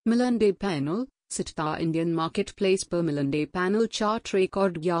मिलिंडे panel सिट्टा Indian marketplace पर मिलिंडे panel chart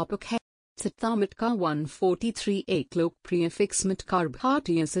record ज्ञापक है। सिट्टा मिटका 143 एक लोकप्रिय फिक्स मिटकार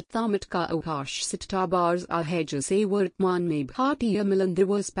भारतीय सिट्टा मिटका अवकाश सिट्टा बार्स है जिसे वर्तमान में भारतीय मिलिंडे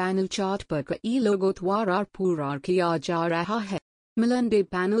पैनल चार्ट पर कई लोगों द्वारा पूरा किया जा रहा है। मिलिंडे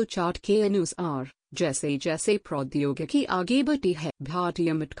पैनल चार्ट के अनुसार जैसे जैसे प्रौद्योगिकी आगे बढ़ती है,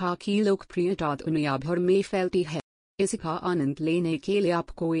 भारतीय मिटका की लोकप्रियता दुनिया भर में फैलती है। इसका आनंद लेने के लिए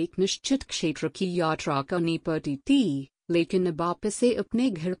आपको एक निश्चित क्षेत्र की यात्रा करनी पड़ती थी, लेकिन अब आप इसे अपने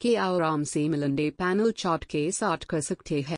घर के आराम से मिलिंडे पैनल चार्ट के साथ कर सकते हैं।